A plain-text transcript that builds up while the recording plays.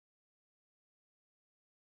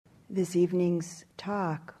This evening's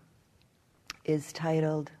talk is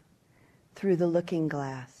titled, Through the Looking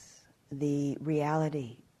Glass, the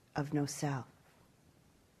Reality of No Self.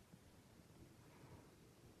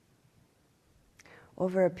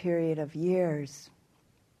 Over a period of years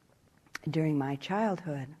during my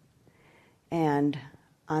childhood and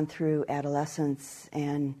on through adolescence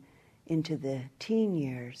and into the teen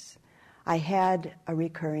years, I had a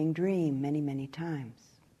recurring dream many, many times.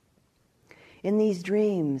 In these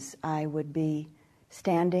dreams, I would be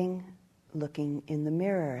standing, looking in the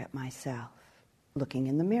mirror at myself, looking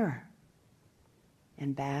in the mirror,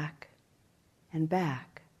 and back,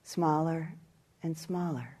 smaller and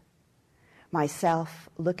smaller. Myself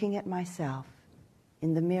looking at myself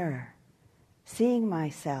in the mirror, seeing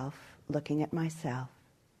myself looking at myself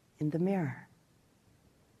in the mirror,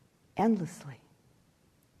 endlessly.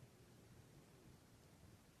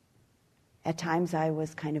 At times I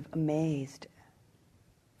was kind of amazed,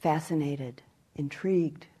 fascinated,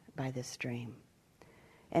 intrigued by this dream.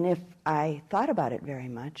 And if I thought about it very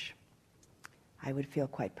much, I would feel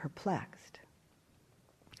quite perplexed.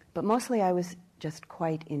 But mostly I was just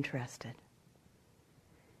quite interested.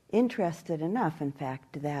 Interested enough, in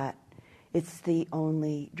fact, that it's the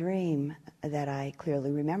only dream that I clearly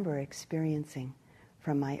remember experiencing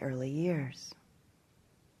from my early years.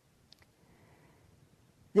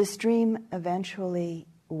 This dream eventually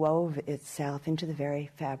wove itself into the very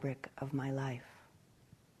fabric of my life,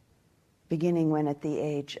 beginning when at the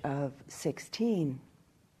age of 16,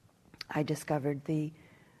 I discovered the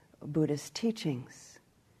Buddhist teachings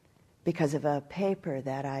because of a paper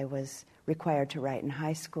that I was required to write in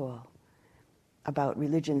high school about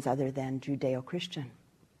religions other than Judeo-Christian.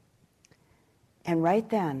 And right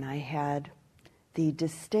then I had the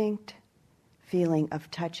distinct feeling of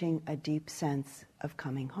touching a deep sense of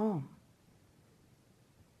coming home.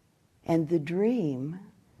 And the dream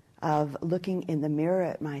of looking in the mirror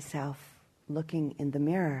at myself, looking in the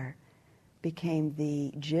mirror, became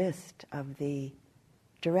the gist of the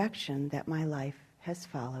direction that my life has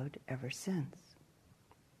followed ever since.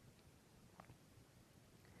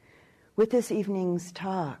 With this evening's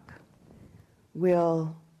talk,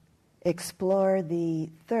 we'll explore the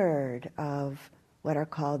third of what are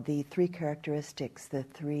called the three characteristics, the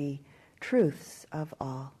three truths of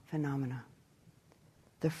all phenomena.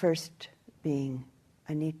 The first being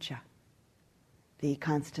anicca, the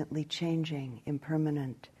constantly changing,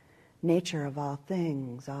 impermanent nature of all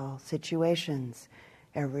things, all situations,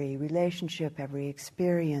 every relationship, every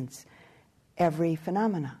experience, every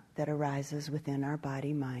phenomena that arises within our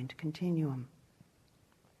body-mind continuum.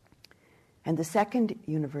 And the second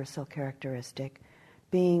universal characteristic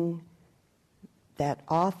being that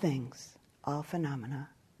all things, all phenomena,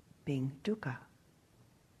 being dukkha,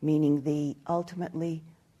 meaning the ultimately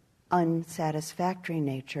unsatisfactory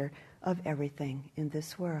nature of everything in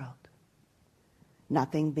this world.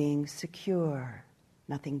 Nothing being secure,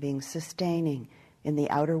 nothing being sustaining in the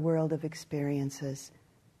outer world of experiences,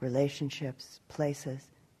 relationships, places,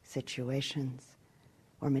 situations,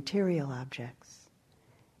 or material objects,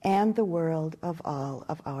 and the world of all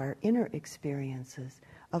of our inner experiences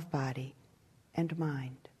of body and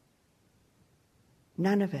mind.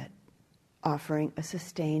 None of it offering a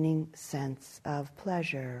sustaining sense of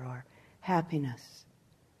pleasure or happiness,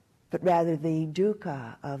 but rather the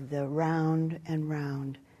dukkha of the round and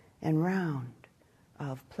round and round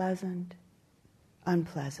of pleasant,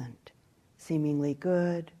 unpleasant, seemingly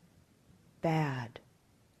good, bad,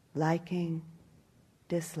 liking,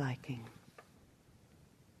 disliking.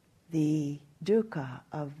 The dukkha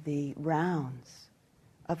of the rounds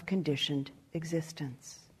of conditioned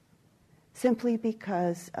existence, simply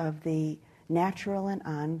because of the natural and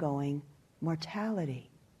ongoing mortality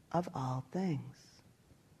of all things,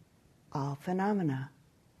 all phenomena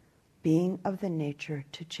being of the nature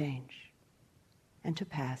to change and to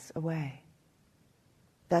pass away,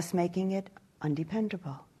 thus making it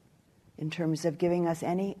undependable in terms of giving us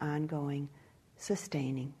any ongoing,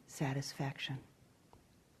 sustaining satisfaction.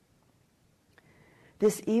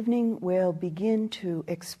 This evening we'll begin to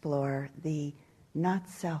explore the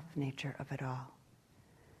not-self nature of it all.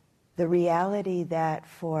 The reality that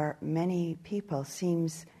for many people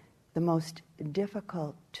seems the most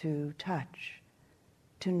difficult to touch,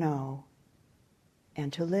 to know,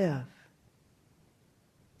 and to live.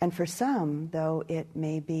 And for some, though it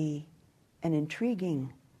may be an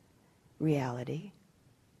intriguing reality,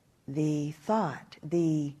 the thought,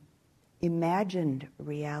 the imagined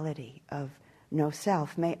reality of no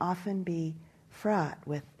self may often be fraught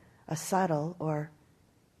with a subtle or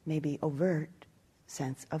maybe overt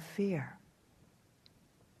sense of fear.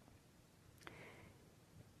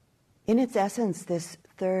 In its essence, this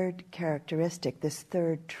third characteristic, this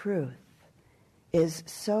third truth, is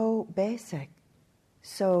so basic,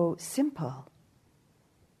 so simple,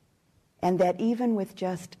 and that even with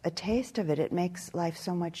just a taste of it, it makes life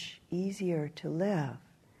so much easier to live.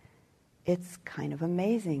 It's kind of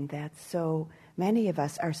amazing that so many of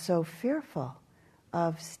us are so fearful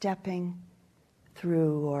of stepping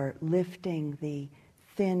through or lifting the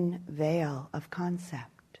thin veil of concept,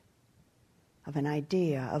 of an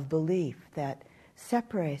idea, of belief that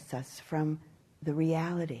separates us from the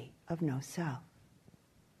reality of no self.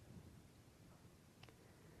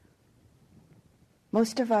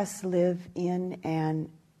 Most of us live in and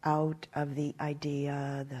out of the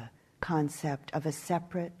idea, the concept of a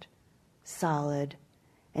separate, solid,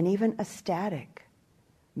 and even a static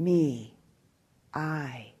me,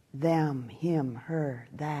 I, them, him, her,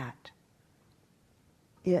 that,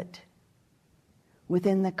 it,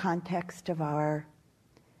 within the context of our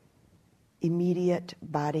immediate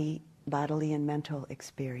bodily and mental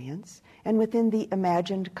experience, and within the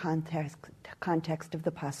imagined context of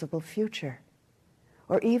the possible future,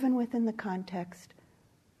 or even within the context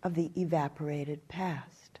of the evaporated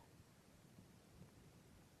past.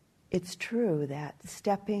 It's true that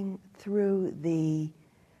stepping through the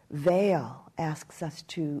veil asks us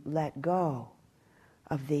to let go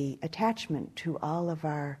of the attachment to all of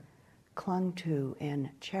our clung to and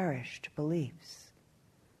cherished beliefs,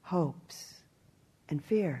 hopes, and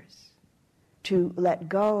fears, to let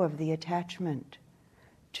go of the attachment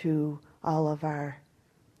to all of our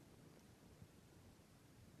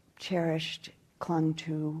cherished, clung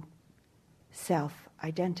to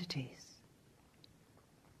self-identities.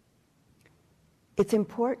 It's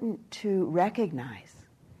important to recognize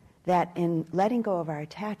that in letting go of our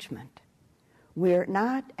attachment, we're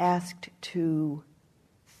not asked to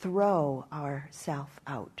throw our self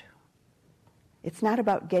out. It's not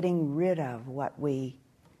about getting rid of what we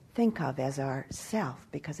think of as our self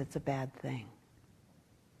because it's a bad thing.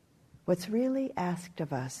 What's really asked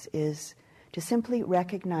of us is to simply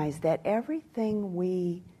recognize that everything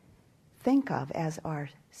we think of as our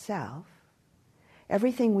self,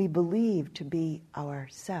 everything we believe to be our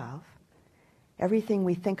self, everything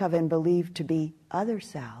we think of and believe to be other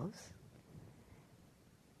selves,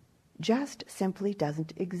 just simply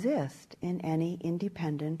doesn't exist in any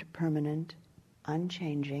independent, permanent,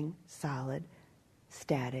 unchanging, solid,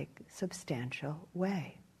 static, substantial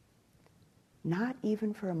way. Not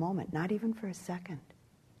even for a moment, not even for a second.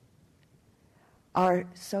 Our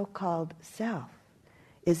so-called self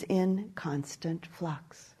is in constant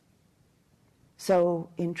flux. So,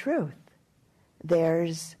 in truth,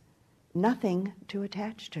 there's nothing to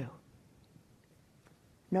attach to.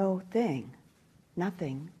 No thing,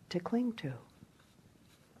 nothing to cling to.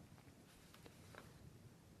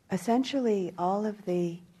 Essentially, all of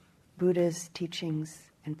the Buddha's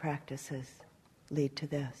teachings and practices lead to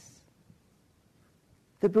this.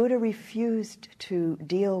 The Buddha refused to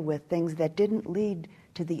deal with things that didn't lead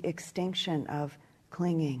to the extinction of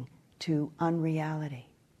clinging to unreality,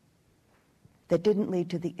 that didn't lead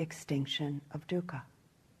to the extinction of dukkha.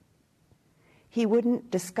 He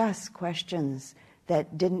wouldn't discuss questions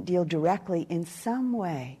that didn't deal directly in some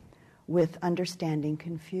way with understanding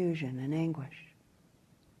confusion and anguish.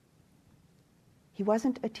 He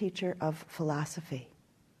wasn't a teacher of philosophy.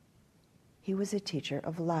 He was a teacher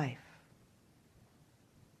of life,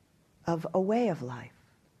 of a way of life,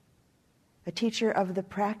 a teacher of the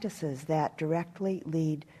practices that directly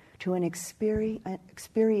lead to an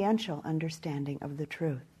experiential understanding of the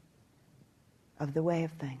truth, of the way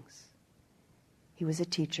of things. He was a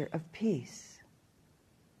teacher of peace,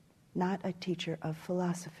 not a teacher of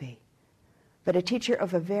philosophy, but a teacher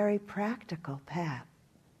of a very practical path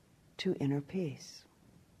to inner peace.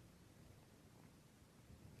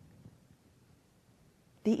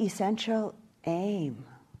 The essential aim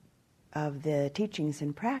of the teachings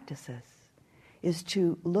and practices is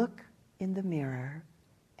to look in the mirror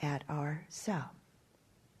at ourself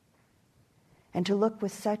and to look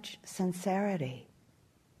with such sincerity,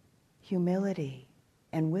 humility,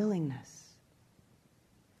 and willingness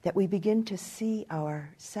that we begin to see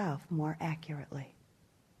ourself more accurately,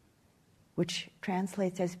 which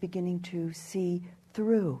translates as beginning to see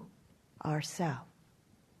through ourself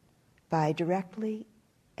by directly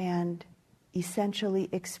and essentially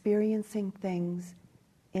experiencing things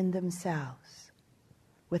in themselves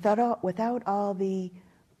without all the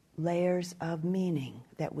layers of meaning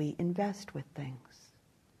that we invest with things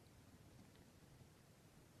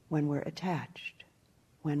when we're attached,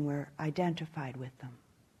 when we're identified with them.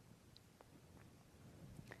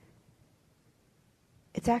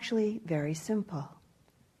 It's actually very simple,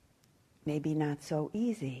 maybe not so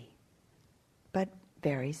easy but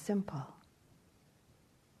very simple.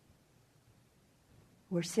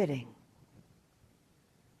 We're sitting.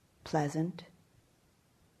 Pleasant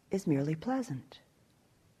is merely pleasant.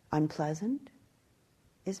 Unpleasant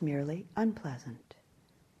is merely unpleasant.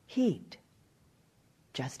 Heat,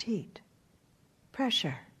 just heat.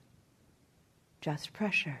 Pressure, just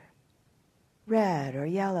pressure. Red or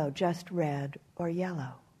yellow, just red or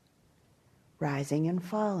yellow. Rising and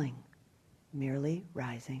falling, merely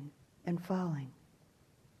rising and falling.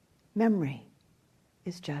 Memory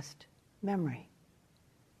is just memory.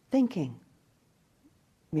 Thinking,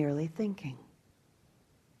 merely thinking.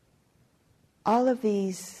 All of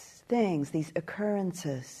these things, these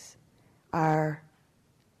occurrences, are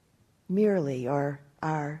merely or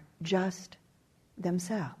are just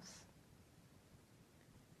themselves.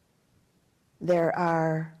 There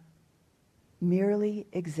are merely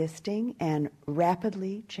existing and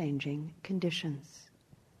rapidly changing conditions.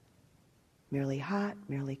 Merely hot,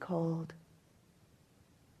 merely cold,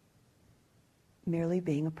 merely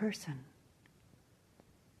being a person.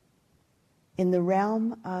 In the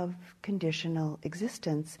realm of conditional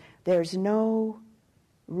existence, there's no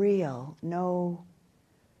real, no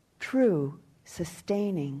true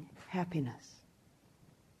sustaining happiness.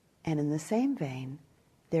 And in the same vein,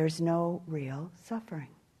 there's no real suffering.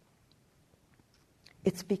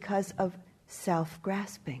 It's because of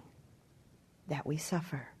self-grasping that we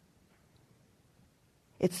suffer.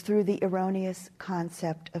 It's through the erroneous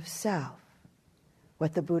concept of self,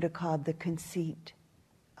 what the Buddha called the conceit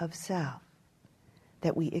of self,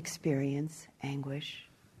 that we experience anguish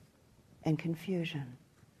and confusion.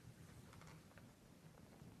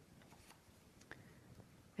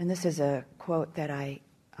 And this is a quote that I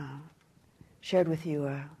shared with you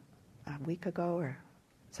a week ago, or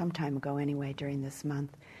some time ago anyway, during this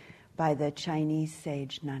month, by the Chinese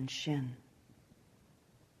sage Nanshin,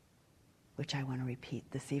 which I want to repeat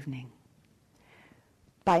this evening.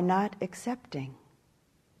 By not accepting,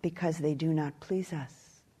 because they do not please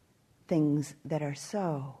us, things that are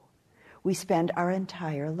so, we spend our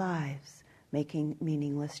entire lives making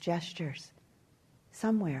meaningless gestures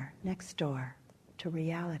somewhere next door to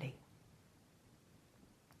reality.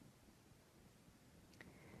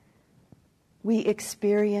 We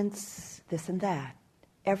experience this and that,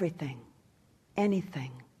 everything,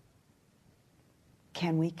 anything.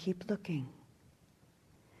 Can we keep looking?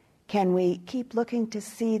 Can we keep looking to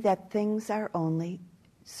see that things are only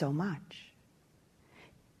so much?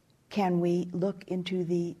 Can we look into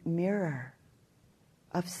the mirror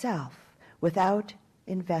of self without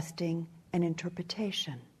investing an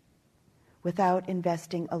interpretation, without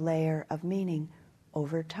investing a layer of meaning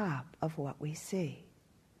over top of what we see?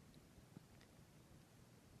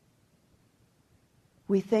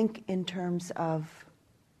 We think in terms of,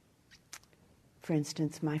 for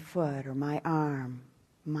instance, my foot or my arm,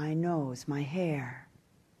 my nose, my hair,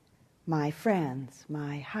 my friends,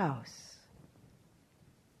 my house.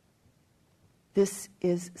 This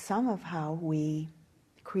is some of how we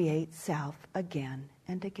create self again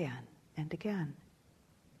and again and again.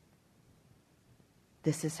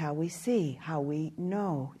 This is how we see, how we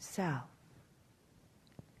know self.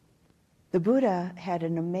 The Buddha had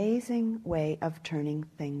an amazing way of turning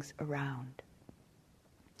things around.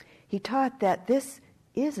 He taught that this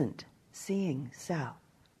isn't seeing self.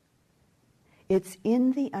 It's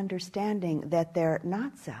in the understanding that they're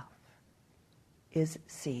not self, is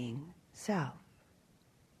seeing self.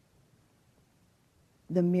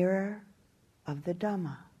 The mirror of the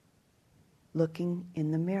Dhamma, looking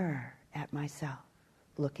in the mirror at myself,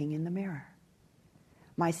 looking in the mirror.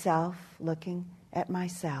 Myself looking at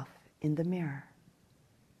myself in the mirror,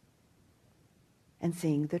 and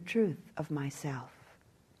seeing the truth of myself,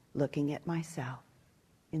 looking at myself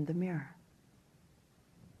in the mirror.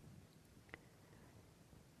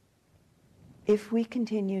 If we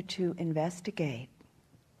continue to investigate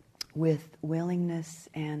with willingness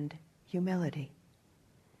and humility,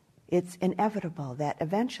 it's inevitable that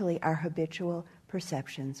eventually our habitual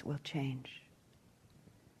perceptions will change.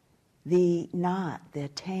 The knot, the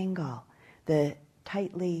tangle, the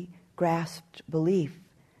tightly grasped belief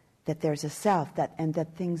that there's a self and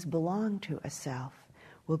that things belong to a self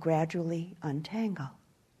will gradually untangle,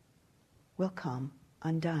 will come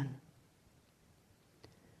undone.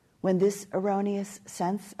 When this erroneous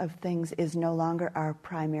sense of things is no longer our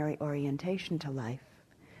primary orientation to life,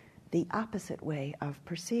 the opposite way of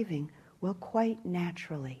perceiving will quite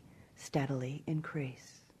naturally, steadily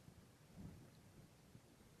increase.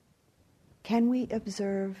 Can we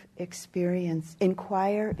observe, experience,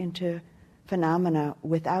 inquire into phenomena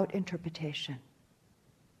without interpretation,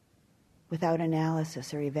 without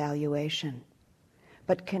analysis or evaluation,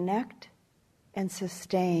 but connect and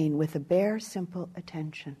sustain with a bare, simple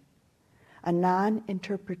attention, a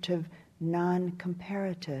non-interpretive,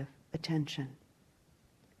 non-comparative attention.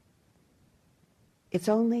 It's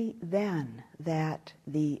only then that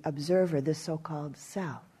the observer, the so-called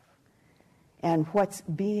self, and what's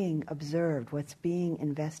being observed, what's being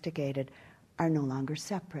investigated, are no longer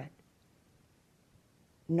separate.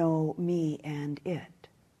 No me and it.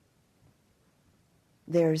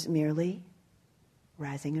 There's merely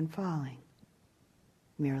rising and falling,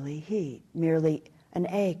 merely heat, merely an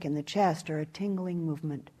ache in the chest or a tingling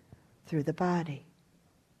movement through the body,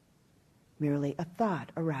 merely a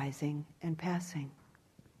thought arising and passing.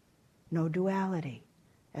 No duality,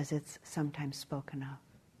 as it's sometimes spoken of.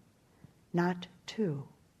 Not two.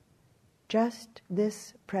 Just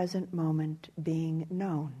this present moment being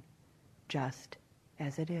known, just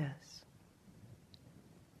as it is.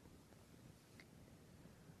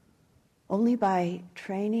 Only by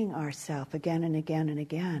training ourselves again and again and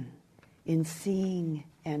again in seeing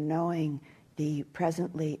and knowing the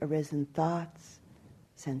presently arisen thoughts,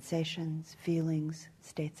 sensations, feelings,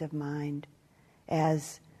 states of mind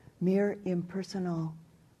as mere impersonal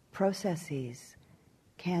processes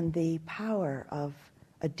can the power of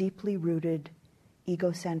a deeply rooted,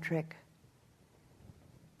 egocentric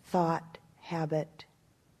thought, habit,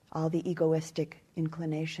 all the egoistic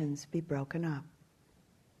inclinations be broken up,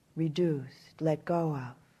 reduced, let go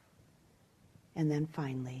of, and then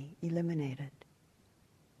finally eliminated.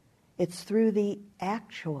 It's through the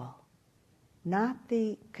actual, not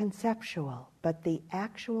the conceptual, but the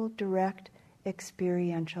actual direct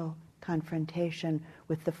experiential confrontation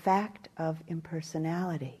with the fact of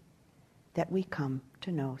impersonality that we come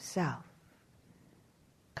to know self,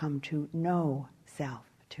 come to know self,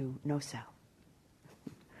 to know self.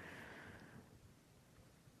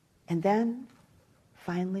 And then,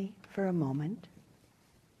 finally, for a moment,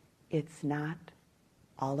 it's not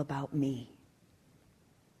all about me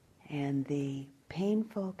and the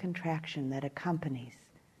painful contraction that accompanies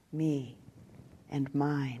me and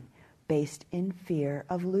mine, based in fear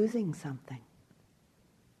of losing something.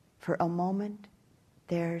 For a moment,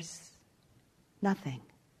 there's nothing,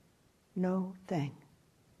 no thing.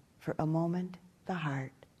 For a moment, the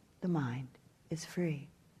heart, the mind, is free.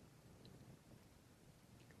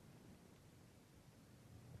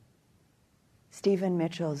 Stephen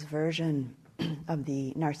Mitchell's version of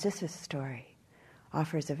the Narcissus story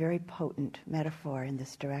offers a very potent metaphor in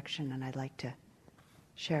this direction, and I'd like to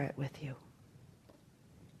share it with you.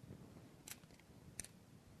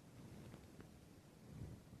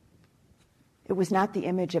 It was not the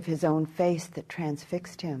image of his own face that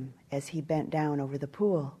transfixed him as he bent down over the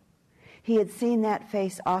pool. He had seen that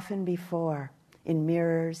face often before, in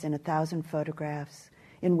mirrors, in 1,000 photographs,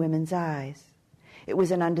 in women's eyes. It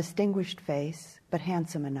was an undistinguished face, but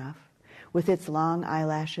handsome enough, with its long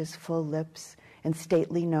eyelashes, full lips, and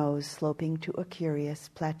stately nose sloping to a curious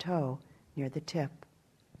plateau near the tip.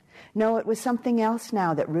 No, it was something else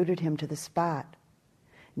now that rooted him to the spot.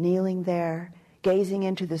 Kneeling there, gazing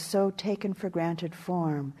into the so taken-for-granted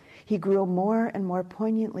form, he grew more and more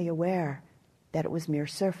poignantly aware that it was mere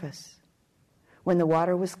surface. When the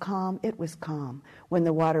water was calm, it was calm. When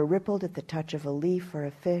the water rippled at the touch of a leaf or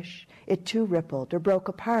a fish, it too rippled or broke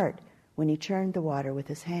apart when he churned the water with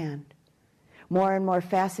his hand. More and more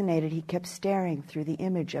fascinated, he kept staring through the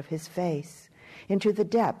image of his face, into the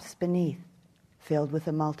depths beneath, filled with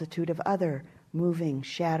a multitude of other moving,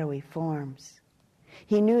 shadowy forms.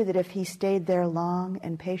 He knew that if he stayed there long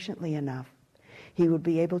and patiently enough, he would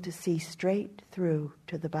be able to see straight through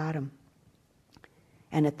to the bottom.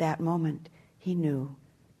 And at that moment, he knew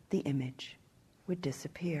the image would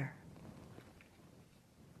disappear.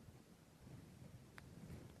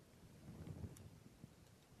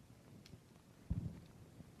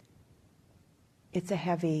 It's a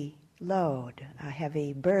heavy load, a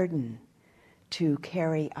heavy burden to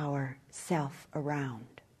carry our self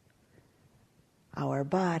around. Our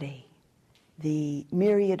body, the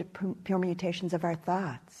myriad permutations of our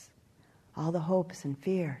thoughts, all the hopes and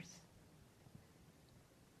fears.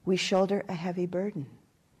 We shoulder a heavy burden,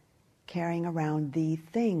 carrying around the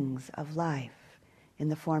things of life in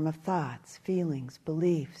the form of thoughts, feelings,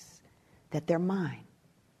 beliefs, that they're mine,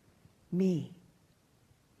 me,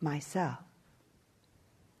 myself.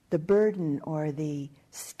 The burden or the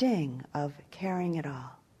sting of carrying it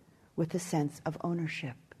all with a sense of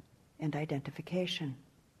ownership and identification.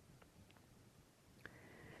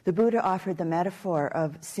 The Buddha offered the metaphor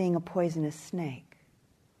of seeing a poisonous snake.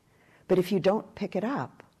 But if you don't pick it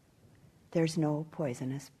up, there's no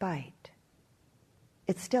poisonous bite.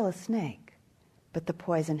 It's still a snake, but the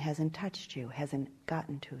poison hasn't touched you, hasn't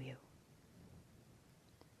gotten to you.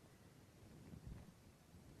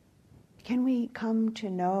 can we come to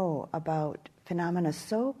know about phenomena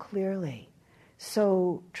so clearly,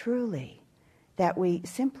 so truly, that we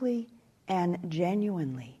simply and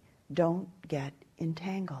genuinely don't get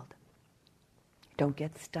entangled, don't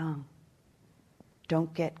get stung,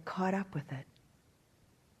 don't get caught up with it.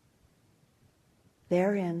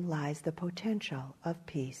 Therein lies the potential of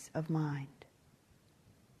peace of mind.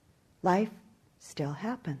 Life still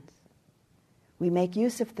happens. We make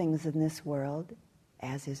use of things in this world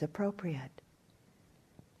as is appropriate.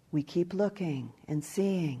 We keep looking and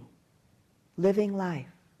seeing, living life,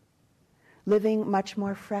 living much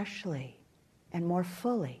more freshly and more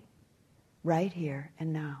fully, right here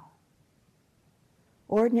and now.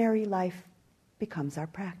 Ordinary life becomes our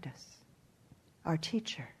practice, our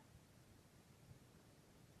teacher.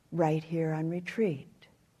 Right here on retreat,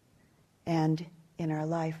 and in our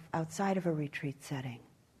life outside of a retreat setting.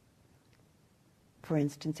 For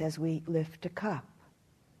instance, as we lift a cup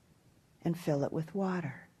and fill it with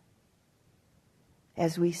water,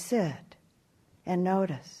 as we sit and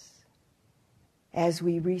notice, as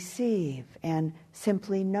we receive and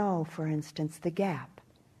simply know, for instance, the gap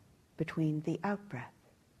between the out-breath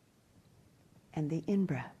and the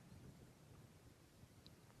in-breath.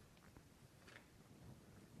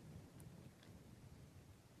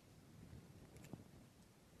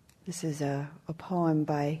 This is a poem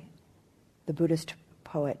by the Buddhist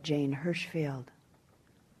poet Jane Hirschfield.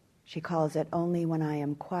 She calls it, "Only when I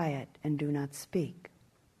am quiet and do not speak."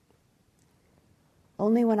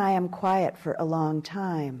 Only when I am quiet for a long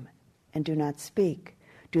time and do not speak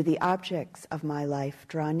do the objects of my life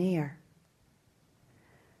draw near.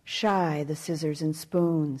 Shy the scissors and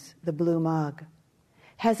spoons, the blue mug,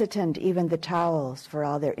 hesitant even the towels for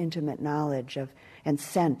all their intimate knowledge of and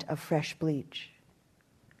scent of fresh bleach.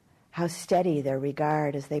 How steady their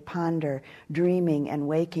regard as they ponder, dreaming and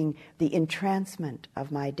waking, the entrancement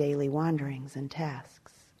of my daily wanderings and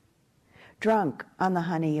tasks. Drunk on the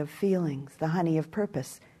honey of feelings, the honey of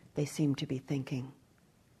purpose, they seem to be thinking.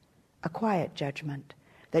 A quiet judgment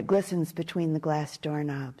that glistens between the glass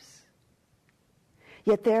doorknobs.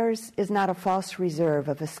 Yet theirs is not a false reserve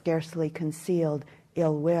of a scarcely concealed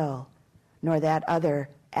ill will, nor that other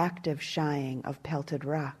active shying of pelted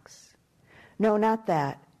rocks. No, not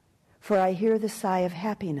that. For I hear the sigh of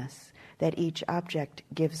happiness that each object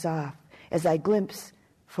gives off as I glimpse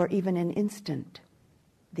for even an instant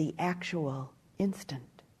the actual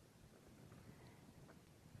instant.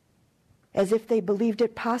 As if they believed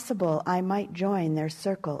it possible I might join their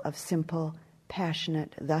circle of simple,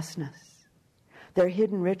 passionate thusness, their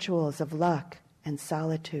hidden rituals of luck and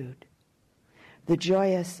solitude, the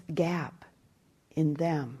joyous gap in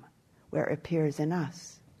them where appears in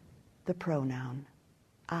us the pronoun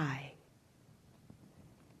I.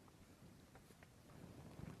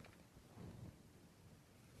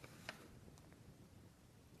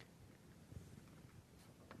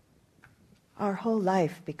 Our whole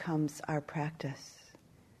life becomes our practice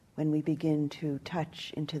when we begin to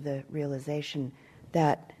touch into the realization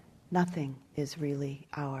that nothing is really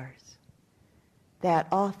ours, that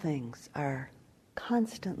all things are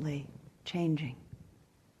constantly changing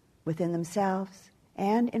within themselves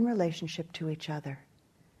and in relationship to each other,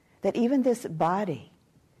 that even this body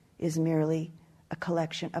is merely a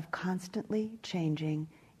collection of constantly changing,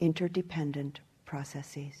 interdependent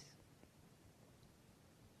processes.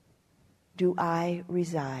 Do I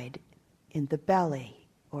reside in the belly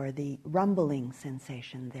or the rumbling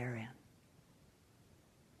sensation therein?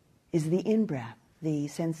 Is the in-breath, the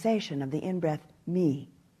sensation of the in-breath, me?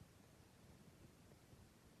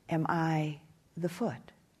 Am I the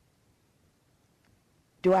foot?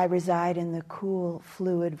 Do I reside in the cool,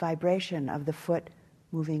 fluid vibration of the foot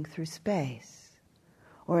moving through space?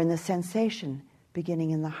 Or in the sensation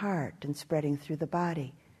beginning in the heart and spreading through the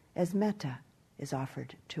body as metta is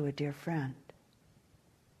offered to a dear friend?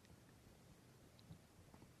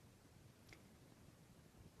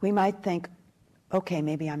 We might think, okay,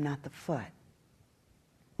 maybe I'm not the foot,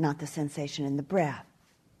 not the sensation in the breath,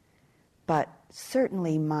 but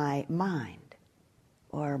certainly my mind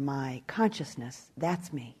or my consciousness,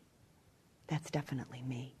 that's me. That's definitely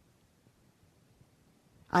me.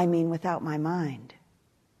 I mean, without my mind,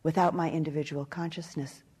 without my individual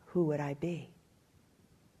consciousness, who would I be?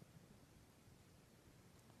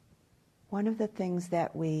 One of the things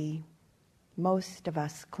that most of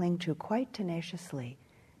us cling to quite tenaciously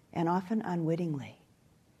and often unwittingly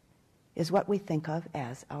is what we think of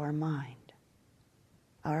as our mind,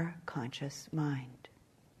 our conscious mind.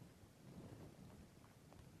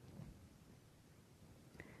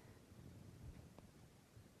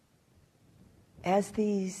 As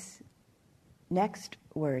these next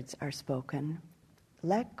words are spoken,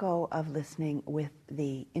 let go of listening with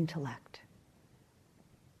the intellect.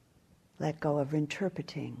 Let go of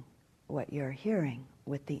interpreting what you're hearing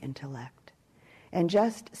with the intellect. And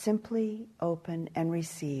just simply open and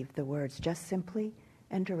receive the words, just simply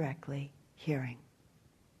and directly hearing.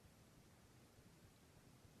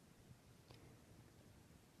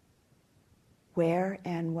 Where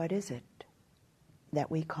and what is it that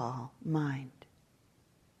we call mind?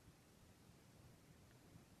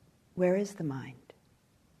 Where is the mind?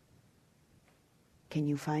 Can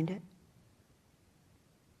you find it?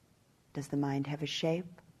 Does the mind have a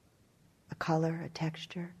shape, a color, a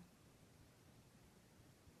texture?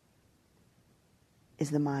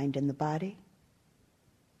 Is the mind in the body?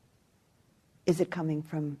 Is it coming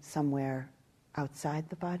from somewhere outside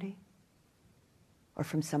the body? Or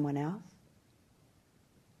from someone else?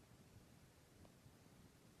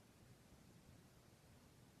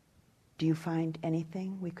 Do you find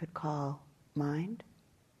anything we could call mind?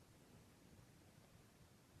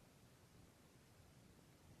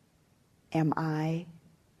 Am I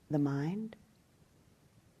the mind?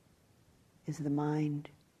 Is the mind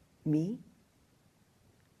me?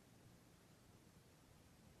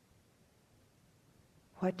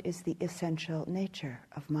 What is the essential nature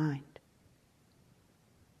of mind?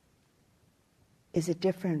 Is it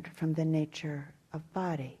different from the nature of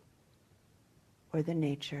body or the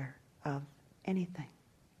nature of anything?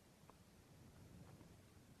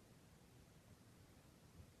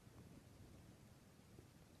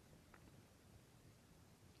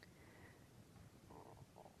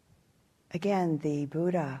 Again, the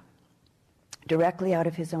Buddha, directly out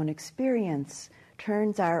of his own experience,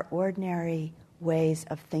 turns our ordinary ways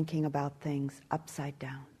of thinking about things upside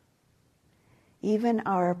down. Even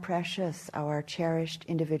our precious, our cherished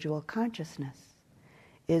individual consciousness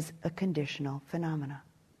is a conditional phenomena.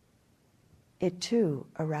 It too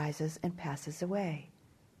arises and passes away,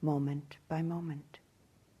 moment by moment.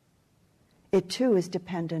 It too is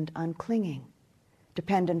dependent on clinging,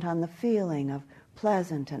 dependent on the feeling of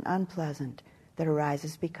pleasant and unpleasant that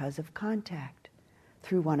arises because of contact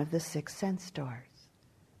through one of the 6 sense doors: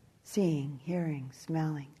 seeing, hearing,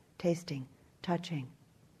 smelling, tasting, touching,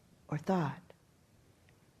 or thought.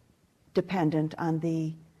 Dependent on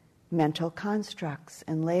the mental constructs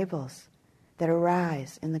and labels that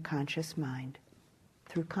arise in the conscious mind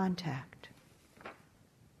through contact.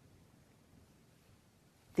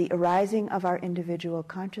 The arising of our individual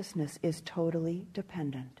consciousness is totally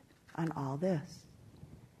dependent on all this.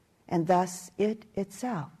 And thus it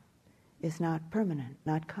itself is not permanent,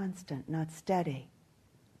 not constant, not steady,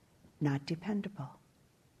 not dependable,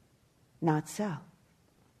 not self.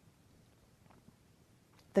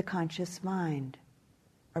 The conscious mind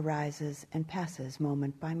arises and passes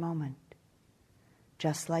moment by moment,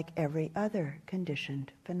 just like every other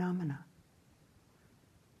conditioned phenomena.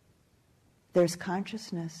 There's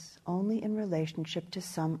consciousness only in relationship to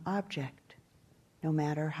some object, no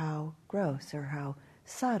matter how gross or how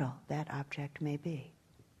subtle that object may be.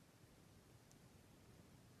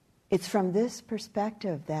 It's from this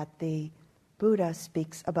perspective that the Buddha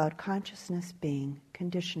speaks about consciousness being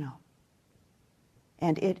conditional,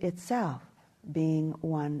 and it itself being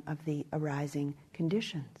one of the arising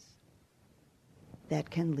conditions that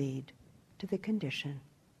can lead to the condition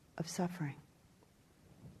of suffering.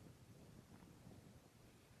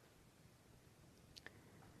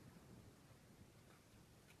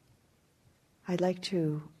 I'd like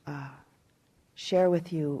to share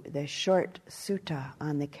with you the short sutta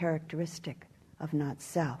on the characteristic of not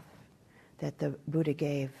self that the Buddha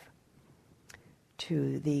gave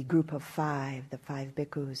to the group of 5, the 5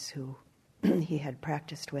 bhikkhus who he had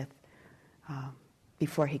practiced with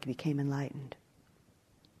before he became enlightened.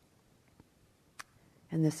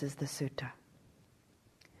 And this is the sutta.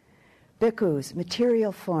 Bhikkhus,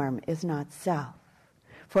 material form is not self.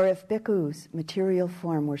 For if bhikkhus' material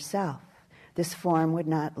form were self, this form would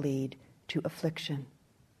not lead to affliction.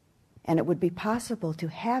 And it would be possible to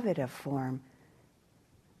have it a form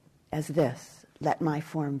as this: let my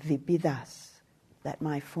form be thus, let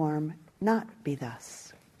my form not be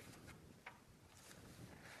thus.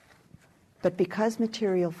 But because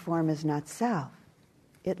material form is not self,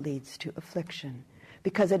 it leads to affliction.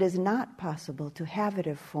 Because it is not possible to have it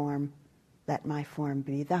of form, let my form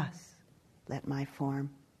be thus, let my form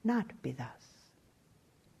not be thus.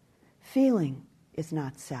 Feeling is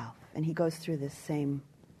not self, and he goes through this same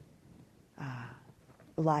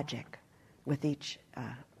logic with each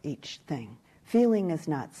thing. Feeling is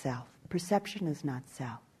not self. Perception is not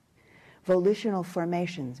self. Volitional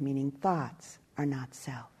formations, meaning thoughts, are not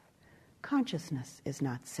self. Consciousness is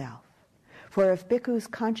not self. For if bhikkhus'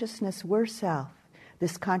 consciousness were self,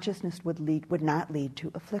 this consciousness would not lead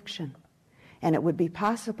to affliction. And it would be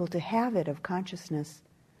possible to have it of consciousness,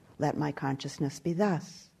 let my consciousness be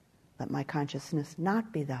thus, let my consciousness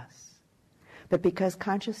not be thus. But because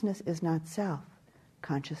consciousness is not self,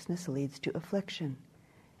 consciousness leads to affliction.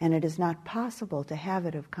 And it is not possible to have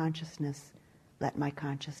it of consciousness, let my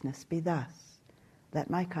consciousness be thus, let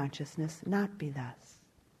my consciousness not be thus.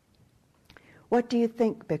 What do you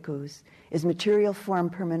think, bhikkhus? Is material form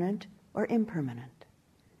permanent or impermanent?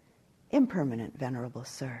 Impermanent, Venerable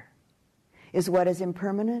Sir. Is what is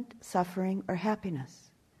impermanent suffering or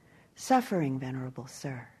happiness? Suffering, Venerable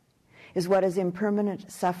Sir. Is what is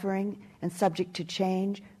impermanent suffering and subject to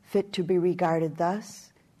change fit to be regarded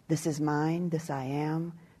thus? This is mine, this I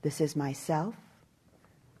am, this is myself?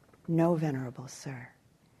 No, Venerable Sir.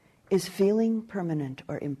 Is feeling permanent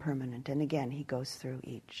or impermanent? And again, he goes through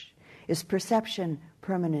each. Is perception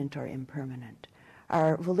permanent or impermanent?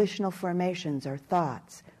 Are volitional formations or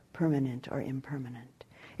thoughts permanent or impermanent?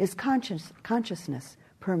 Is consciousness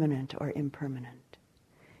permanent or impermanent?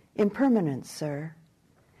 Impermanent, sir.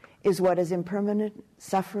 Is what is impermanent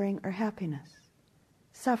suffering or happiness?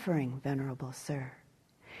 Suffering, Venerable Sir.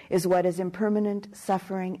 Is what is impermanent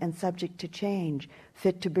suffering and subject to change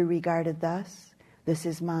fit to be regarded thus? This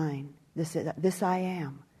is mine, this I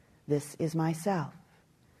am, this is myself.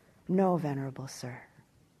 No, Venerable Sir.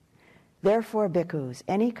 Therefore, bhikkhus,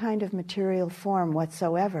 any kind of material form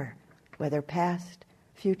whatsoever, whether past,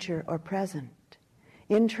 future, or present,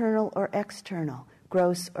 internal or external,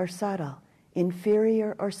 gross or subtle,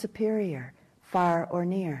 inferior or superior, far or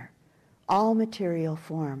near, all material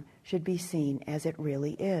form should be seen as it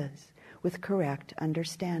really is, with correct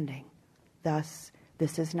understanding. Thus,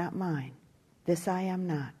 this is not mine, this I am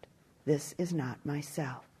not, this is not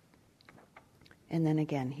myself. And then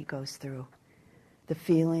again he goes through the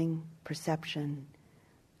feeling, perception,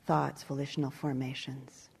 thoughts, volitional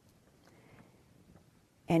formations.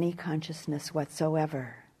 Any consciousness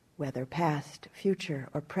whatsoever, whether past, future,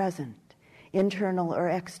 or present, internal or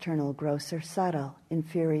external, gross or subtle,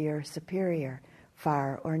 inferior, superior,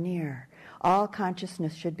 far or near, all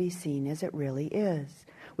consciousness should be seen as it really is,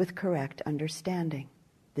 with correct understanding.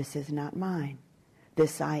 This is not mine.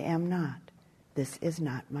 This I am not. This is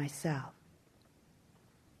not myself.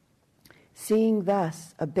 Seeing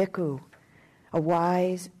thus, a bhikkhu, a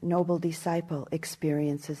wise, noble disciple,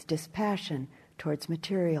 experiences dispassion towards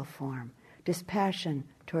material form, dispassion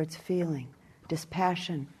towards feeling,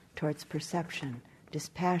 dispassion towards perception,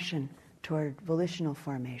 dispassion toward volitional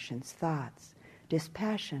formations, thoughts,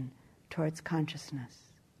 dispassion towards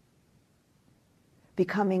consciousness.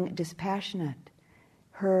 Becoming dispassionate,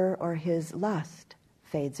 her or his lust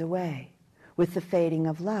fades away. With the fading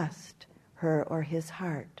of lust, her or his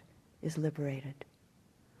heart is liberated.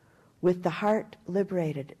 With the heart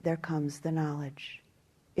liberated, there comes the knowledge.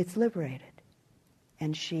 It's liberated,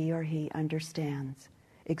 and she or he understands.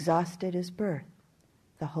 Exhausted is birth.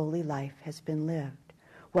 The holy life has been lived.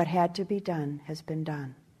 What had to be done has been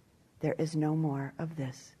done. There is no more of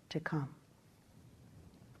this to come.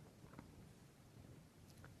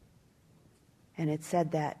 And it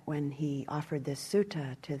said that when he offered this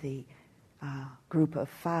sutta to the group of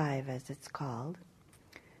 5, as it's called,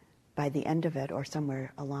 by the end of it, or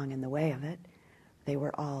somewhere along in the way of it, they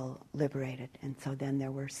were all liberated. And so then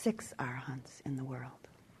there were 6 arahants in the world.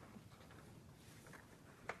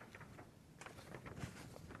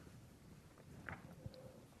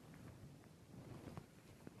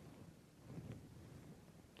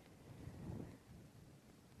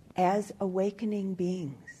 As awakening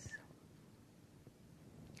beings,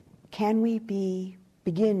 can we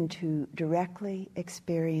begin to directly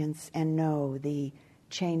experience and know the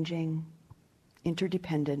changing,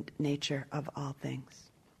 interdependent nature of all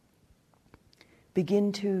things?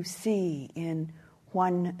 Begin to see in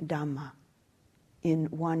one dhamma, in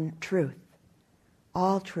one truth,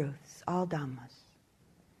 all truths, all dhammas.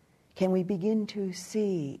 Can we begin to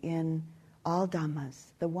see in all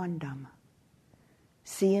dhammas the one dhamma?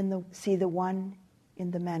 See the one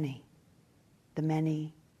in the many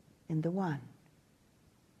in the one.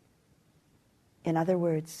 In other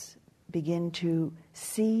words, begin to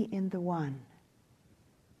see in the one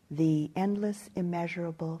the endless,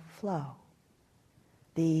 immeasurable flow,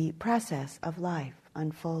 the process of life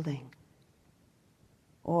unfolding,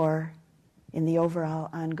 or in the overall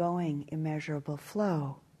ongoing immeasurable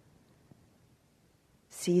flow,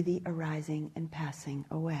 see the arising and passing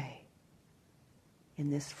away. In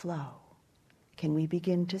this flow, can we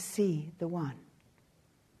begin to see the one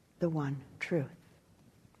truth?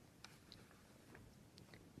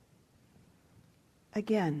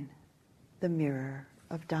 Again, the mirror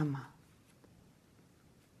of Dhamma.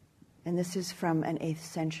 And this is from an 8th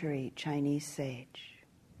century Chinese sage.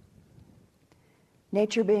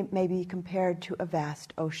 Nature may be compared to a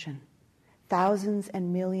vast ocean. Thousands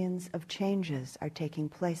and millions of changes are taking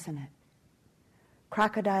place in it.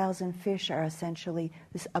 Crocodiles and fish are essentially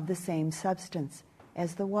of the same substance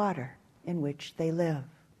as the water in which they live.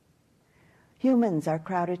 Humans are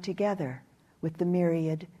crowded together with the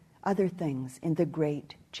myriad other things in the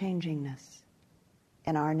great changingness,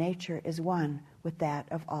 and our nature is one with that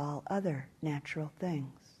of all other natural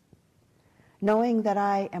things. Knowing that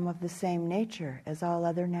I am of the same nature as all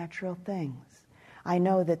other natural things, I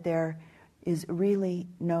know that there is really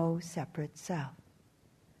no separate self,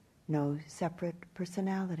 no separate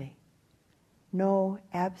personality, no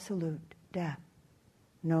absolute death,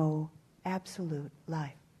 no absolute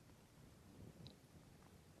life.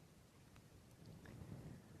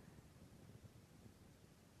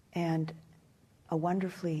 And a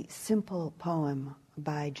wonderfully simple poem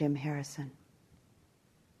by Jim Harrison.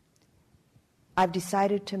 I've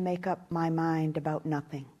decided to make up my mind about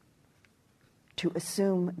nothing, to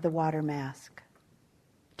assume the water mask,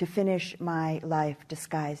 to finish my life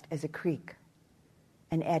disguised as a creek,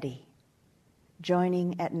 an eddy,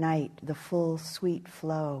 joining at night the full sweet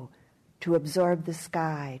flow, to absorb the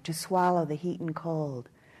sky, to swallow the heat and cold,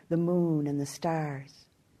 the moon and the stars,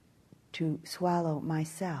 to swallow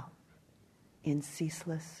myself in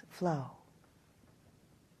ceaseless flow.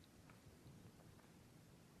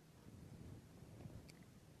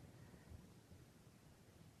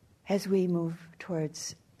 As we move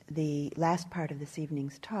towards the last part of this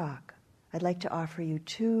evening's talk, I'd like to offer you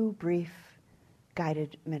 2 brief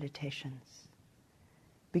guided meditations,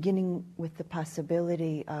 beginning with the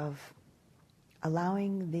possibility of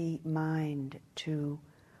allowing the mind to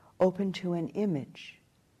open to an image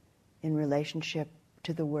in relationship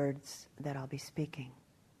to the words that I'll be speaking.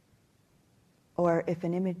 Or if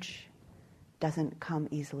an image doesn't come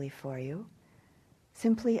easily for you,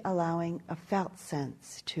 simply allowing a felt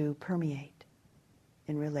sense to permeate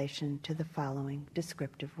in relation to the following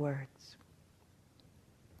descriptive words.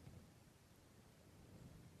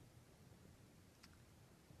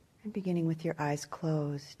 And beginning with your eyes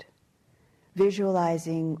closed,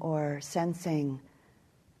 visualizing or sensing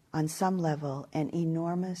on some level an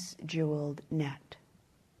enormous jeweled net.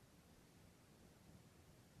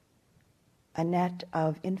 A net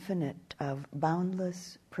of infinite, of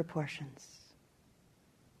boundless proportions.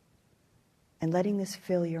 And letting this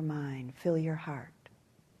fill your mind, fill your heart.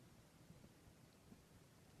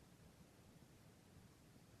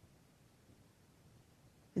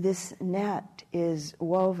 This net is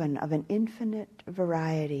woven of an infinite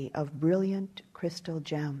variety of brilliant crystal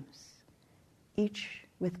gems, each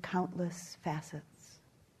with countless facets.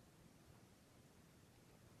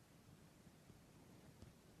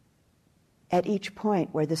 At each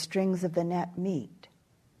point where the strings of the net meet,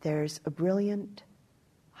 there's a brilliant,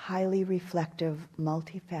 highly reflective,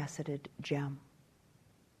 multifaceted gem.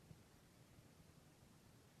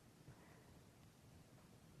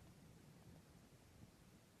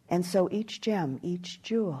 And so each gem, each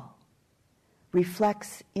jewel,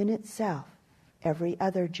 reflects in itself every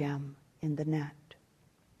other gem in the net.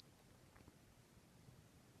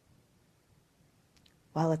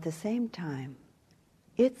 While at the same time,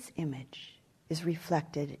 its image is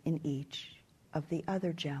reflected in each of the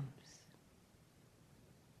other gems.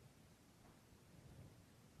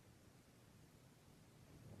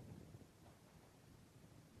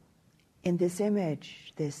 In this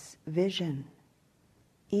image, this vision,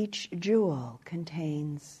 each jewel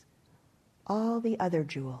contains all the other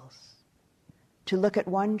jewels. To look at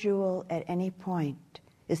one jewel at any point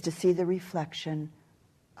is to see the reflection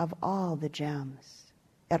of all the gems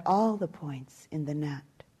at all the points in the net.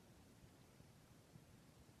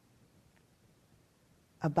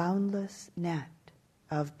 A boundless net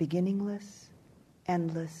of beginningless,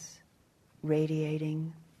 endless,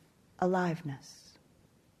 radiating aliveness.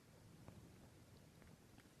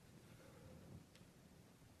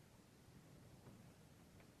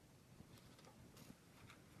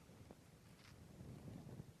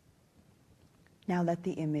 Now let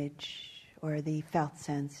the image or the felt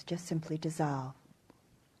sense just simply dissolve.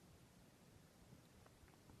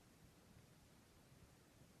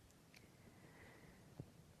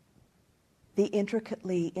 The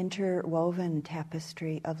intricately interwoven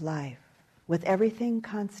tapestry of life, with everything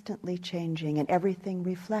constantly changing and everything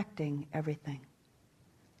reflecting everything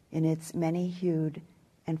in its many-hued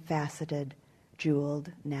and faceted,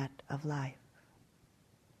 jeweled net of life.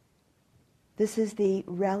 This is the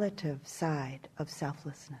relative side of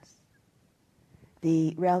selflessness,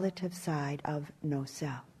 the relative side of no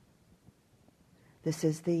self. This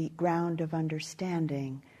is the ground of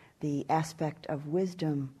understanding the aspect of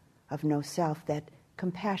wisdom of no self that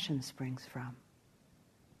compassion springs from.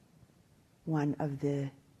 One of the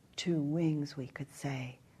two wings, we could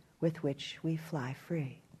say, with which we fly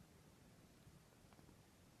free.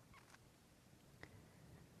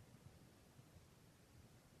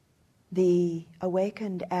 The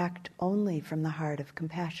awakened act only from the heart of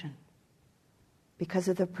compassion, because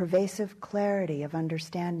of the pervasive clarity of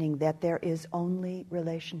understanding that there is only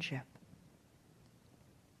relationship.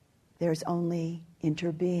 There's only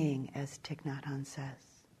interbeing, as Thich Nhat Hanh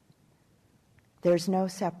says. There's no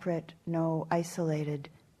separate, no isolated,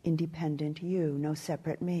 independent you, no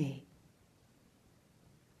separate me.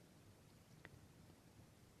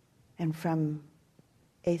 And from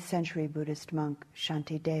 8th century Buddhist monk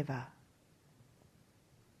Shantideva,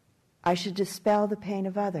 I should dispel the pain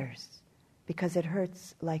of others because it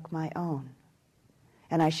hurts like my own.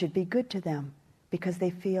 And I should be good to them because they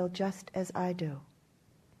feel just as I do.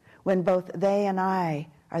 When both they and I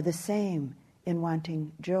are the same in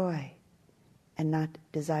wanting joy and not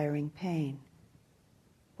desiring pain,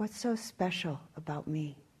 what's so special about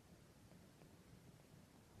me?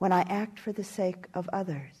 When I act for the sake of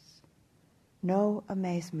others, no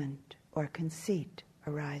amazement or conceit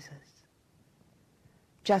arises.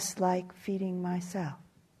 Just like feeding myself,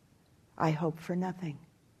 I hope for nothing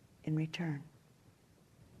in return.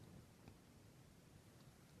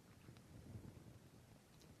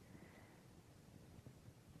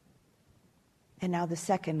 And now the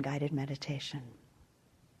second guided meditation.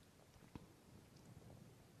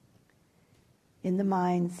 In the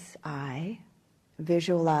mind's eye,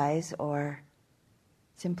 visualize or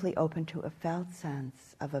simply open to a felt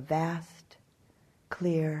sense of a vast,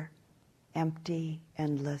 clear, empty,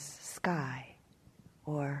 endless sky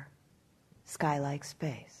or sky-like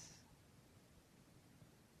space.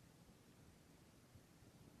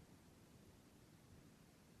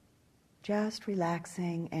 Just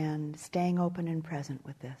relaxing and staying open and present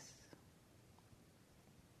with this.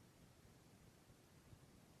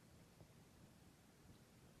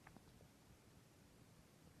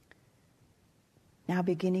 Now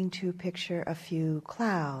beginning to picture a few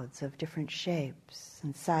clouds of different shapes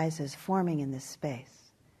and sizes forming in this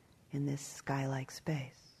space, in this sky-like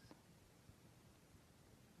space.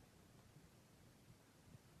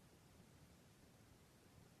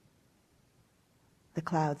 The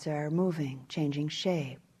clouds are moving, changing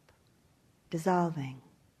shape, dissolving,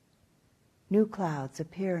 new clouds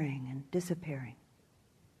appearing and disappearing.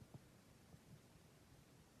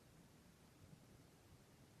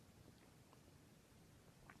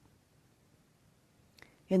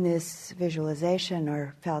 In this visualization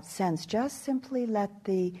or felt sense, just simply let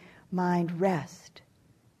the mind rest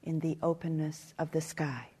in the openness of the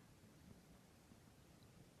sky.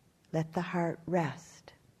 Let the heart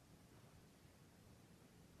rest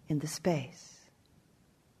in the space,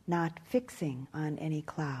 not fixing on any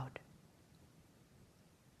cloud,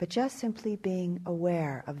 but just simply being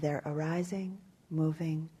aware of their arising,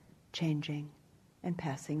 moving, changing, and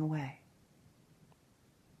passing away.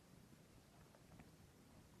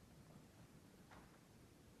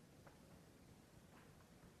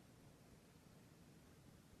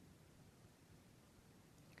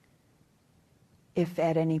 If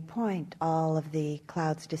at any point all of the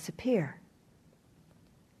clouds disappear,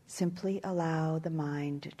 simply allow the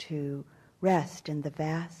mind to rest in the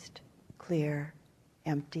vast, clear,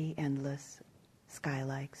 empty, endless,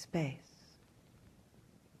 sky-like space.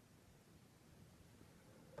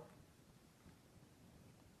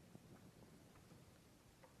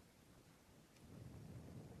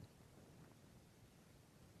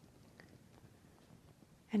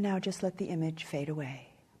 And now just let the image fade away.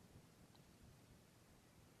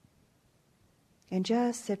 And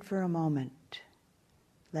just sit for a moment,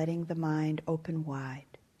 letting the mind open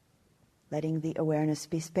wide, letting the awareness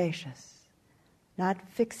be spacious, not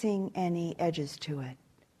fixing any edges to it.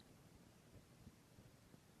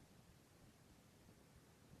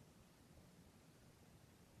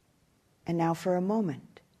 And now for a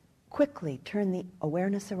moment, quickly turn the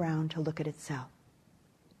awareness around to look at itself,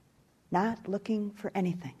 not looking for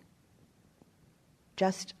anything,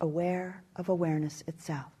 just aware of awareness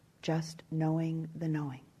itself. Just knowing the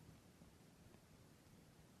knowing.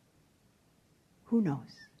 Who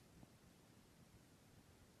knows?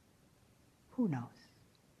 Who knows?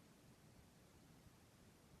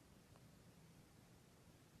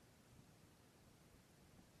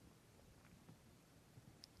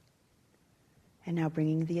 And now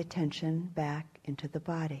bringing the attention back into the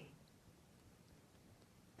body,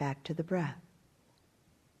 back to the breath,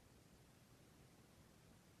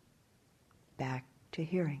 back to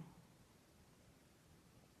hearing.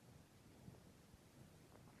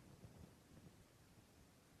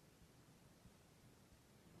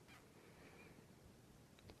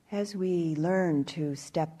 As we learn to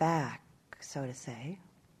step back, so to say,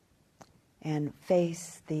 and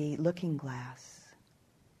face the looking glass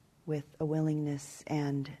with a willingness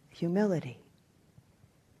and humility,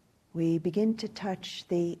 we begin to touch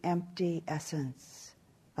the empty essence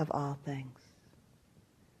of all things,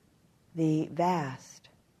 the vast,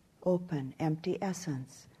 open, empty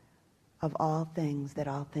essence of all things that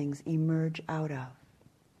all things emerge out of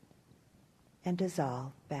and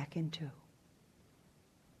dissolve back into.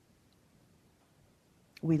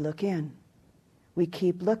 We look in. We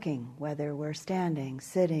keep looking, whether we're standing,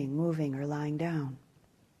 sitting, moving, or lying down.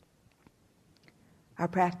 Our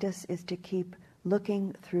practice is to keep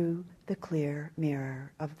looking through the clear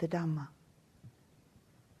mirror of the Dhamma.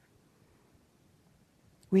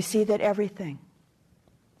 We see that everything,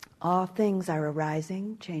 all things are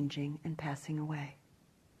arising, changing, and passing away.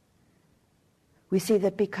 We see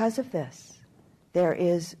that because of this, there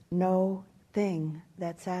is no thing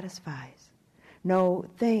that satisfies, no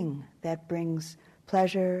thing that brings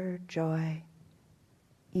pleasure, joy,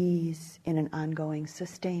 ease in an ongoing,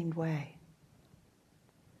 sustained way.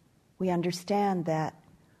 We understand that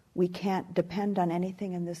we can't depend on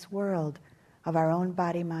anything in this world of our own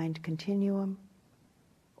body-mind continuum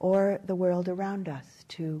or the world around us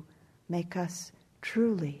to make us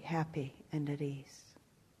truly happy and at ease.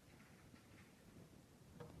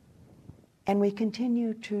 And we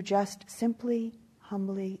continue to just simply,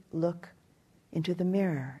 humbly look into the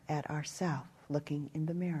mirror at ourself, looking in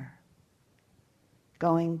the mirror,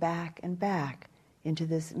 going back and back into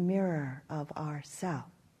this mirror of ourself.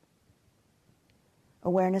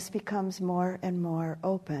 Awareness becomes more and more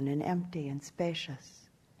open and empty and spacious,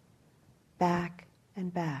 back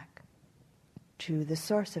and back to the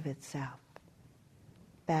source of itself,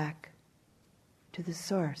 back to the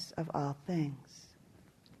source of all things.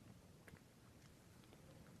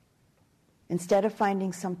 Instead of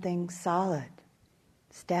finding something solid,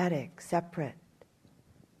 static, separate,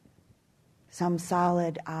 some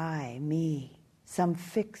solid I, me, some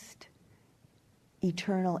fixed,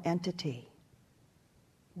 eternal entity,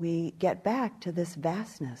 we get back to this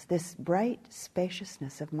vastness, this bright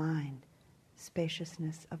spaciousness of mind,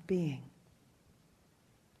 spaciousness of being.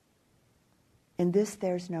 In this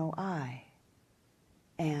there's no I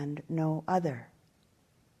and no other,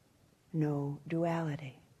 no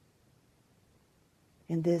duality.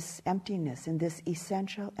 In this emptiness, in this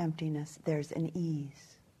essential emptiness, there's an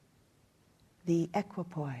ease, the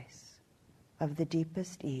equipoise of the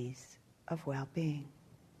deepest ease of well-being.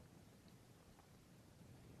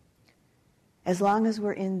 As long as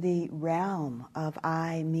we're in the realm of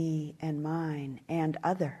I, me, and mine, and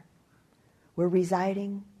other, we're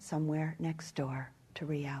residing somewhere next door to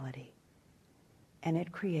reality. And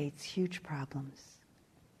it creates huge problems,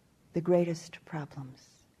 the greatest problems,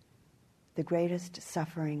 the greatest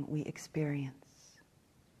suffering we experience.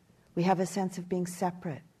 We have a sense of being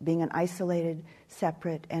separate, being an isolated,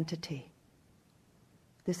 separate entity.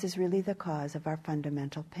 This is really the cause of our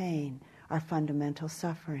fundamental pain, our fundamental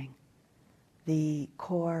suffering, the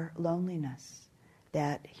core loneliness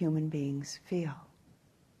that human beings feel.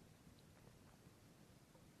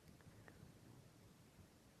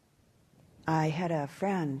 I had a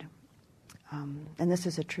friend, and this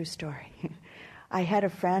is a true story. I had a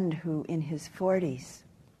friend who in his 40s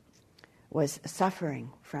was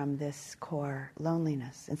suffering from this core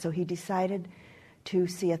loneliness. And so he decided to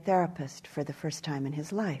see a therapist for the first time in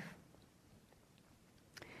his life.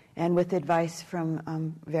 And with advice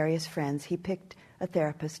from various friends, he picked a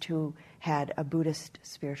therapist who had a Buddhist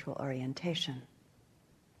spiritual orientation.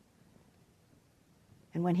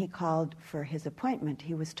 And when he called for his appointment,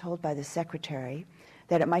 he was told by the secretary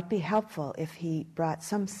that it might be helpful if he brought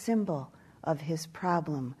some symbol of his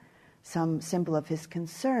problem, some symbol of his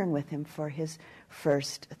concern with him for his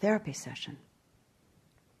first therapy session.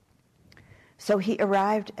 So he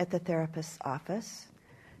arrived at the therapist's office,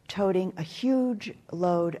 toting a huge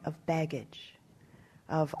load of baggage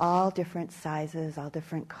of all different sizes, all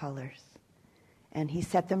different colors. And he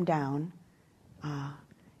set them down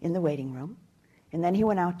in the waiting room. And then he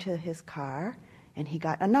went out to his car and he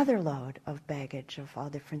got another load of baggage of all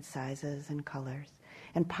different sizes and colors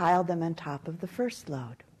and piled them on top of the first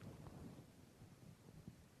load.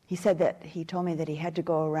 He told me that he had to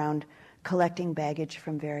go around collecting baggage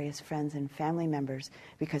from various friends and family members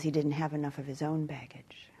because he didn't have enough of his own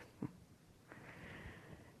baggage.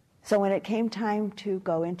 So when it came time to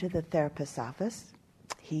go into the therapist's office,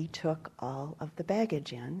 he took all of the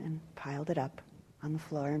baggage in and piled it up on the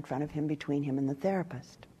floor in front of him, between him and the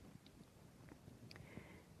therapist.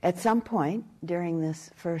 At some point during this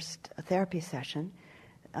first therapy session,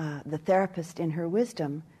 the therapist, in her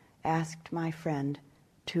wisdom, asked my friend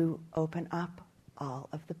to open up all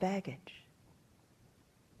of the baggage.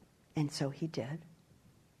 And so he did.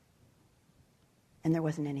 And there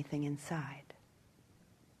wasn't anything inside.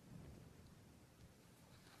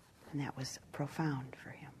 And that was profound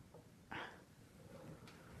for him.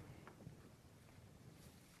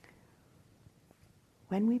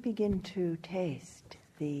 When we begin to taste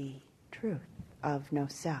the truth of no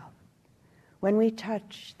self, when we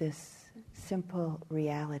touch this simple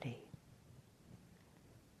reality,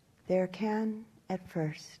 there can, at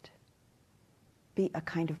first, be a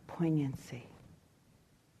kind of poignancy.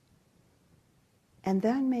 And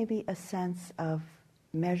then maybe a sense of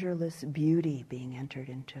measureless beauty being entered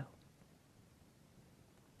into.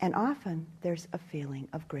 And often there's a feeling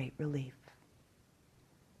of great relief.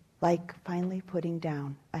 Like finally putting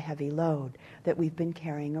down a heavy load that we've been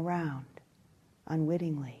carrying around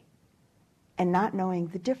unwittingly, and not knowing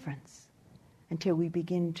the difference until we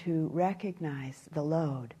begin to recognize the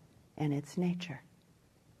load and its nature,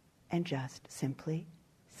 and just simply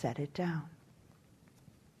set it down.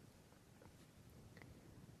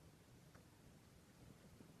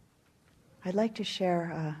 I'd like to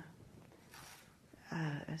share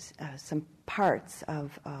some parts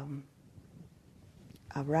of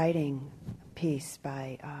a writing piece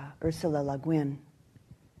by Ursula Le Guin.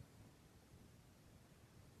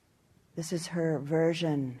 This is her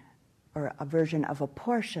version, or a version of a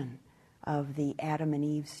portion of the Adam and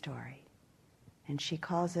Eve story. And she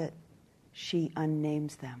calls it, She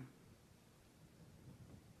Unnames Them.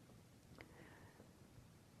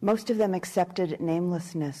 Most of them accepted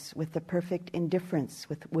namelessness with the perfect indifference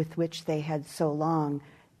with which they had so long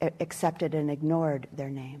accepted and ignored their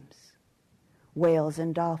names. Whales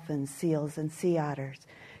and dolphins, seals and sea otters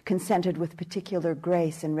consented with particular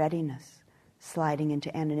grace and readiness, sliding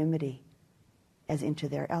into anonymity as into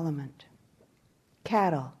their element.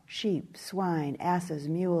 Cattle, sheep, swine, asses,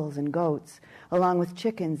 mules, and goats, along with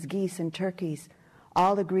chickens, geese, and turkeys,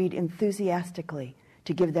 all agreed enthusiastically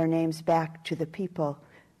to give their names back to the people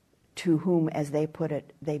to whom, as they put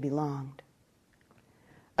it, they belonged.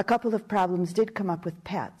 A couple of problems did come up with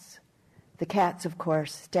pets. The cats, of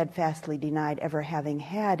course, steadfastly denied ever having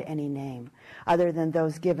had any name other than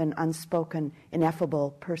those given unspoken,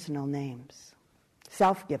 ineffable personal names.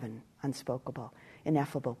 Self-given, unspoken,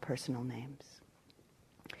 ineffable personal names.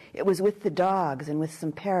 It was with the dogs and with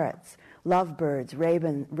some parrots, lovebirds,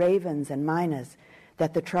 ravens, and mynas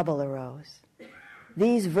that the trouble arose.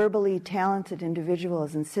 These verbally talented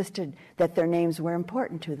individuals insisted that their names were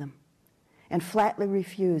important to them and flatly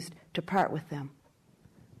refused to part with them.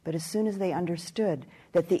 But as soon as they understood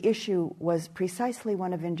that the issue was precisely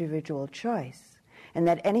one of individual choice, and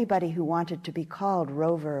that anybody who wanted to be called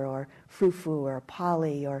Rover or Frou-Frou or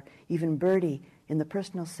Polly or even Birdie in the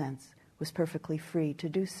personal sense was perfectly free to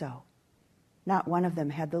do so, not one of them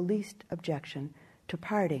had the least objection to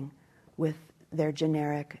parting with their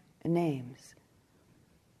generic names,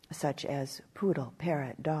 such as poodle,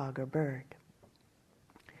 parrot, dog, or bird.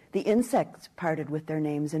 The insects parted with their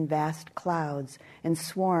names in vast clouds and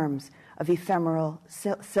swarms of ephemeral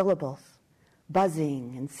syllables,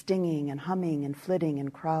 buzzing and stinging and humming and flitting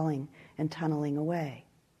and crawling and tunneling away.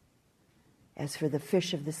 As for the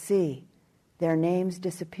fish of the sea, their names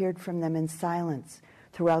disappeared from them in silence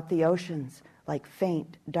throughout the oceans like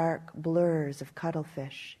faint, dark blurs of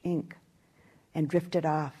cuttlefish, ink, and drifted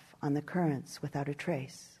off on the currents without a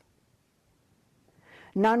trace.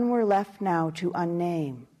 None were left now to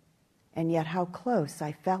unname, and yet how close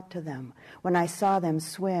I felt to them when I saw them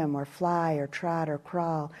swim or fly or trot or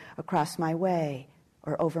crawl across my way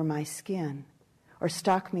or over my skin, or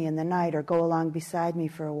stalk me in the night or go along beside me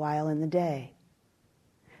for a while in the day.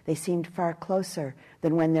 They seemed far closer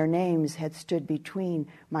than when their names had stood between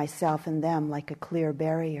myself and them like a clear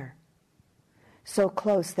barrier. So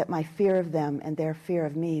close that my fear of them and their fear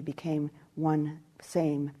of me became one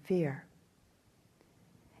same fear.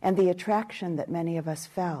 And the attraction that many of us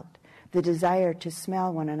felt, the desire to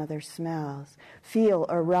smell one another's smells, feel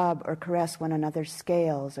or rub or caress one another's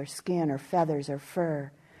scales or skin or feathers or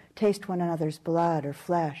fur, taste one another's blood or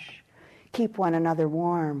flesh, keep one another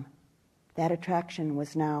warm, that attraction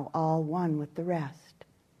was now all one with the rest,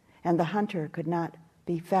 and the hunter could not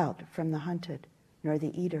be felt from the hunted, nor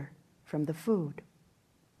the eater from the food.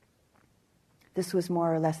 This was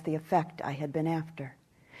more or less the effect I had been after.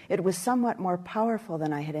 It was somewhat more powerful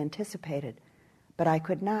than I had anticipated, but I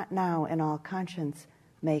could not now in all conscience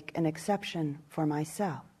make an exception for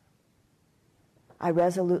myself. I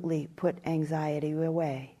resolutely put anxiety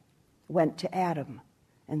away, went to Adam,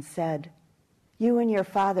 and said, "You and your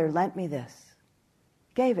father lent me this.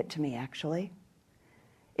 Gave it to me, actually.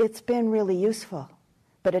 It's been really useful,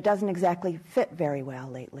 but it doesn't exactly fit very well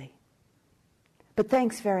lately. But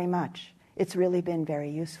thanks very much. It's really been very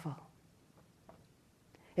useful.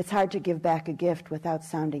 It's hard to give back a gift without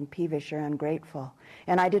sounding peevish or ungrateful,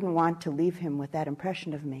 and I didn't want to leave him with that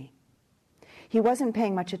impression of me. He wasn't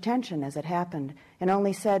paying much attention as it happened, and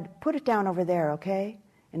only said, "Put it down over there, okay?"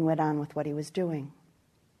 and went on with what he was doing.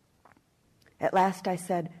 At last I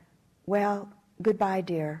said, "Well, goodbye,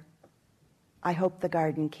 dear. I hope the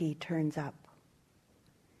garden key turns up."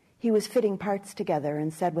 He was fitting parts together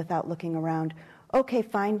and said without looking around, "Okay,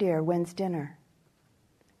 fine, dear, when's dinner?"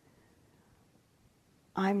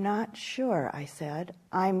 "I'm not sure," I said.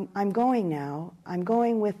 I'm going now. I'm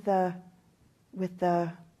going with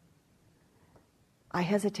the... I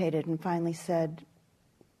hesitated and finally said,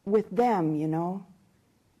 "With them, you know,"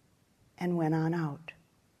 and went on out.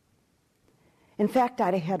 In fact,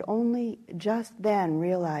 I had only just then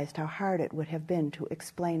realized how hard it would have been to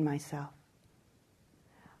explain myself.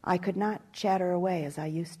 I could not chatter away as I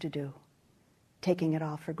used to do, taking it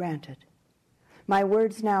all for granted. My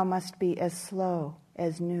words now must be as slow,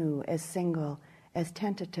 as new, as single, as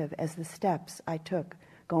tentative as the steps I took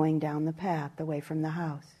going down the path away from the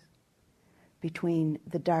house, between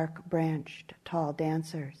the dark-branched, tall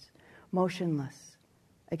dancers, motionless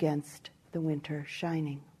against the winter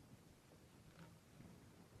shining.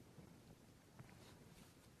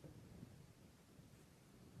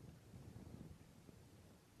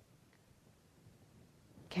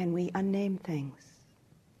 Can we unname things?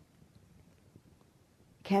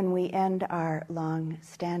 Can we end our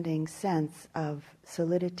long-standing sense of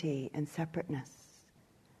solidity and separateness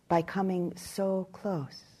by coming so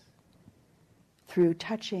close through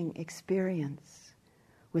touching experience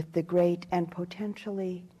with the great and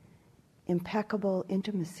potentially impeccable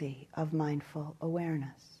intimacy of mindful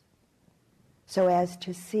awareness, so as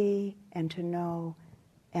to see and to know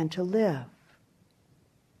and to live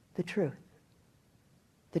the truth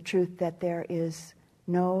that there is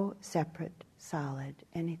no separate, solid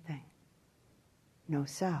anything, no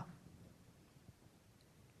self.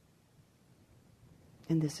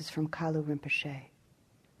 And this is from Kalu Rinpoche.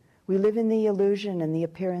 We live in the illusion and the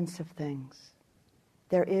appearance of things.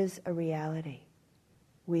 There is a reality.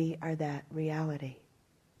 We are that reality.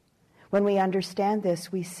 When we understand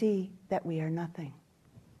this, we see that we are nothing.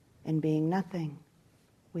 And being nothing,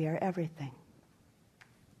 we are everything.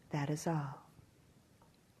 That is all.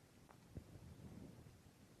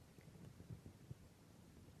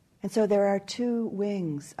 And so there are two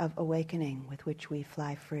wings of awakening with which we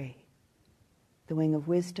fly free. The wing of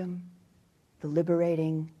wisdom, the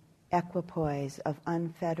liberating equipoise of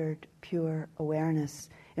unfettered, pure awareness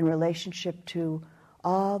in relationship to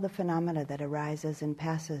all the phenomena that arises and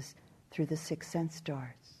passes through the six sense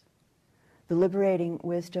doors. The liberating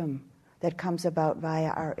wisdom that comes about via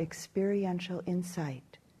our experiential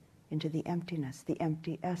insight into the emptiness, the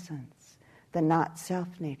empty essence, the not-self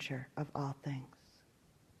nature of all things.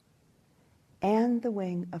 And the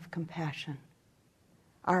wing of compassion,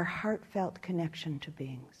 our heartfelt connection to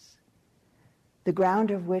beings, the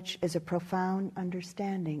ground of which is a profound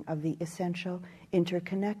understanding of the essential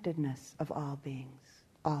interconnectedness of all beings,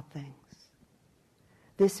 all things.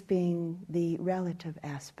 This being the relative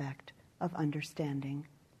aspect of understanding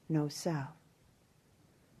no self.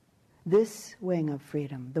 This wing of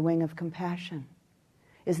freedom, the wing of compassion,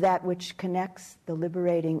 is that which connects the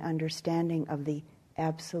liberating understanding of the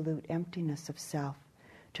absolute emptiness of self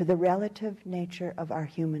to the relative nature of our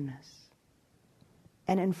humanness,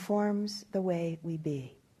 and informs the way we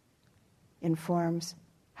be, informs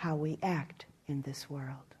how we act in this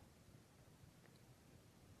world.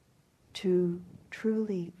 To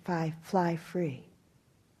truly fly free,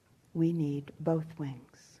 we need both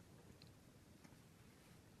wings.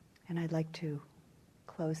 And I'd like to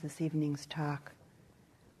close this evening's talk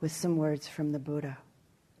with some words from the Buddha.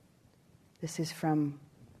 This is from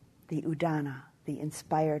the Udana, the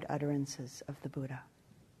inspired utterances of the Buddha.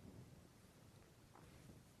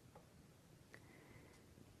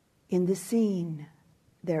 In the seen,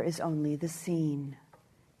 there is only the seen.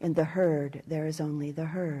 In the heard, there is only the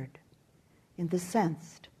heard. In the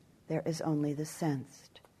sensed, there is only the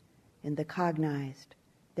sensed. In the cognized,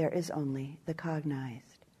 there is only the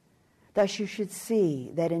cognized. Thus you should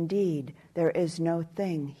see that indeed there is no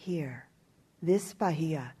thing here. This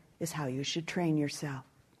Bahiya is how you should train yourself.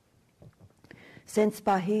 Since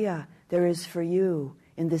Bahiya, there is for you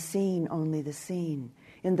in the seen only the seen,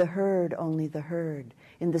 in the heard only the heard,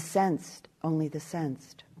 in the sensed only the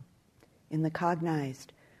sensed, in the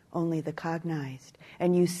cognized only the cognized,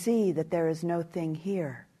 and you see that there is no thing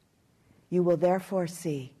here. You will therefore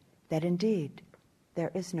see that indeed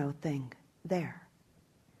there is no thing there.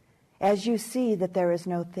 As you see that there is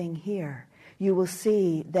no thing here, you will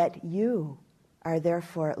see that you are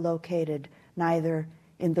therefore located neither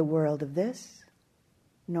in the world of this,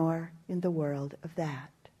 nor in the world of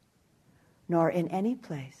that, nor in any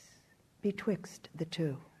place betwixt the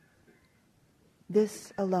two.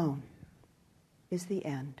 This alone is the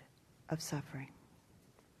end of suffering.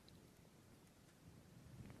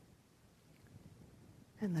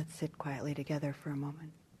 And let's sit quietly together for a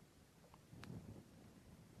moment.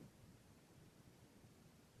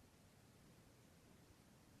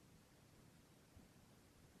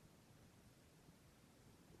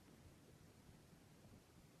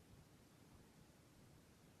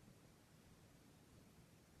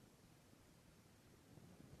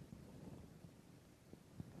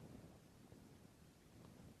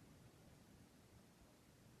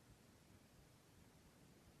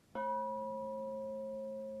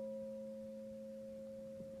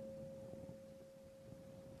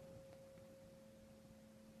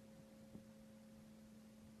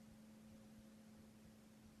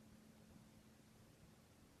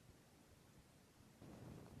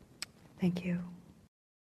 Thank you.